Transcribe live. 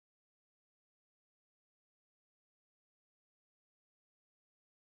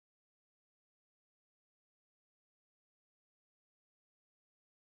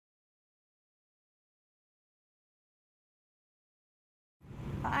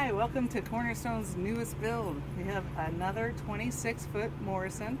Hi, welcome to Cornerstone's newest build. We have another 26-foot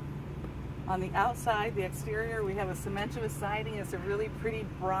Morrison. On the outside, the exterior, we have a cementous siding. It's a really pretty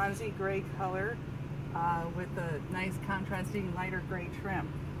bronzy gray color with a nice contrasting lighter gray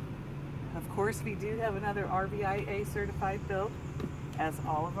trim. Of course, we do have another RVIA certified build, as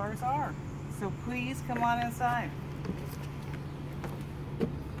all of ours are. So please come on inside.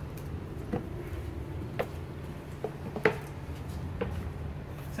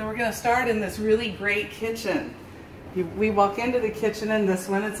 So we're going to start in this really great kitchen. We walk into the kitchen in this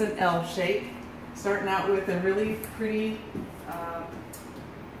one, it's an L shape, starting out with a really pretty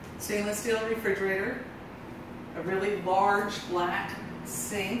stainless steel refrigerator, a really large black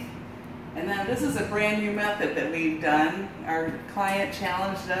sink, and then this is a brand new method that we've done. Our client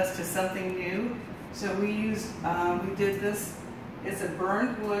challenged us to something new, so we did this. It's a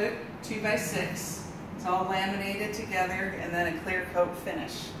burned wood 2x6. It's all laminated together and then a clear coat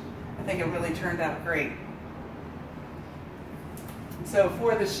finish. I think it really turned out great. So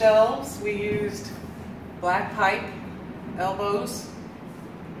for the shelves, we used black pipe elbows.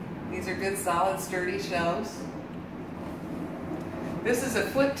 These are good, solid, sturdy shelves. This is a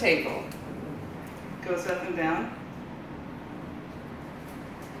foot table. Goes up and down.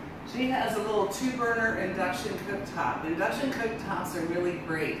 She has a little 2-burner induction cooktop. Induction cooktops are really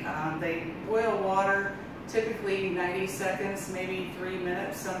great. They boil water, typically 90 seconds, maybe 3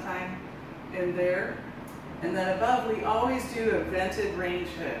 minutes sometime in there. And then above, we always do a vented range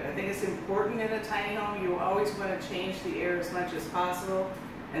hood. I think it's important in a tiny home. You always want to change the air as much as possible,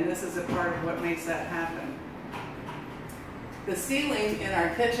 and this is a part of what makes that happen. The ceiling in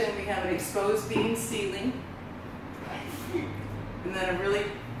our kitchen, we have an exposed beam ceiling, and then a really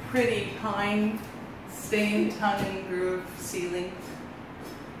pretty pine stained tongue and groove ceiling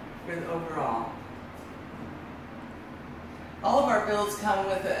for the overall. All of our builds come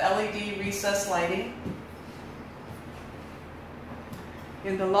with the LED recessed lighting.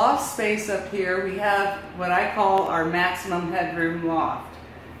 In the loft space up here, we have what I call our maximum headroom loft.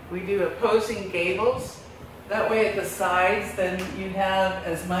 We do opposing gables. That way at the sides, then you have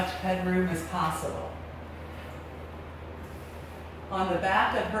as much headroom as possible. On the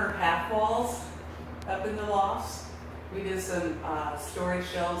back of her half walls, up in the lofts, we did some storage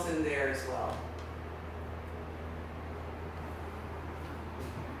shelves in there as well.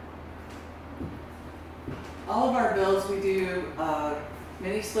 All of our builds, we do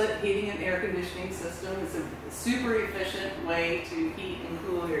mini split heating and air conditioning system. It's a super efficient way to heat and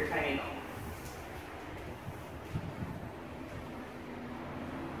cool your tiny home.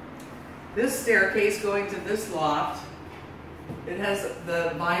 This staircase going to this loft, it has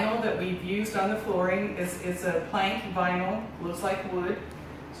the vinyl that we've used on the flooring. It's a plank vinyl, looks like wood.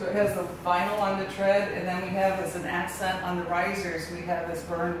 So it has the vinyl on the tread, and then we have as an accent on the risers, we have this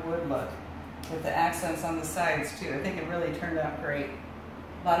burned wood look with the accents on the sides too. I think it really turned out great.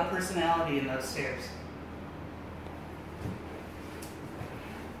 A lot of personality in those stairs.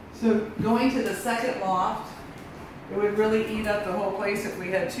 So going to the second loft, it would really eat up the whole place if we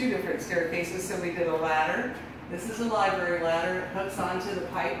had 2 different staircases, so we did a ladder. This is a library ladder. It hooks onto the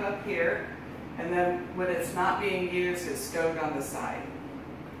pipe up here, and then when it's not being used, it's stowed on the side.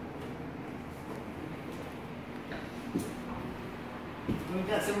 We've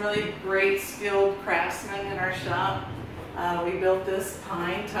got some really great skilled craftsmen in our shop. We built this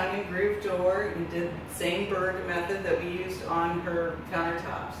pine tongue and groove door and did the same burned method that we used on her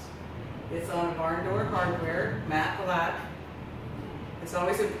countertops. It's on barn door hardware, matte black. It's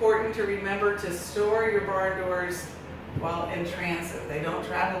always important to remember to store your barn doors while in transit. They don't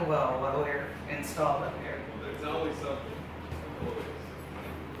travel well while they're installed up here. There's always something.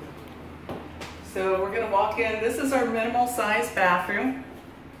 So we're going to walk in. This is our minimal size bathroom.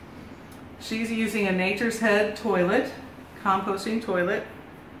 She's using a Nature's Head toilet, composting toilet.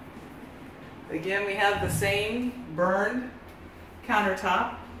 Again, we have the same burned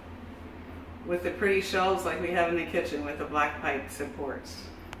countertop with the pretty shelves like we have in the kitchen with the black pipe supports.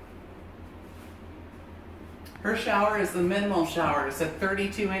 Her shower is the minimal shower. It's a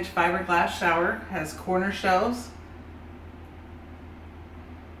 32-inch fiberglass shower, has corner shelves.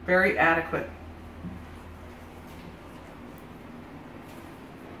 Very adequate.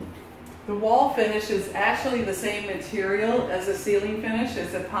 The wall finish is actually the same material as the ceiling finish.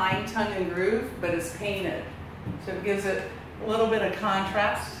 It's a pine tongue and groove, but it's painted. So it gives it a little bit of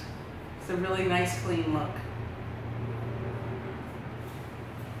contrast. It's a really nice, clean look.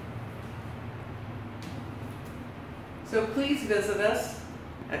 So please visit us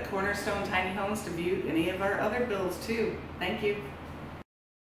at Cornerstone Tiny Homes to view any of our other builds too. Thank you.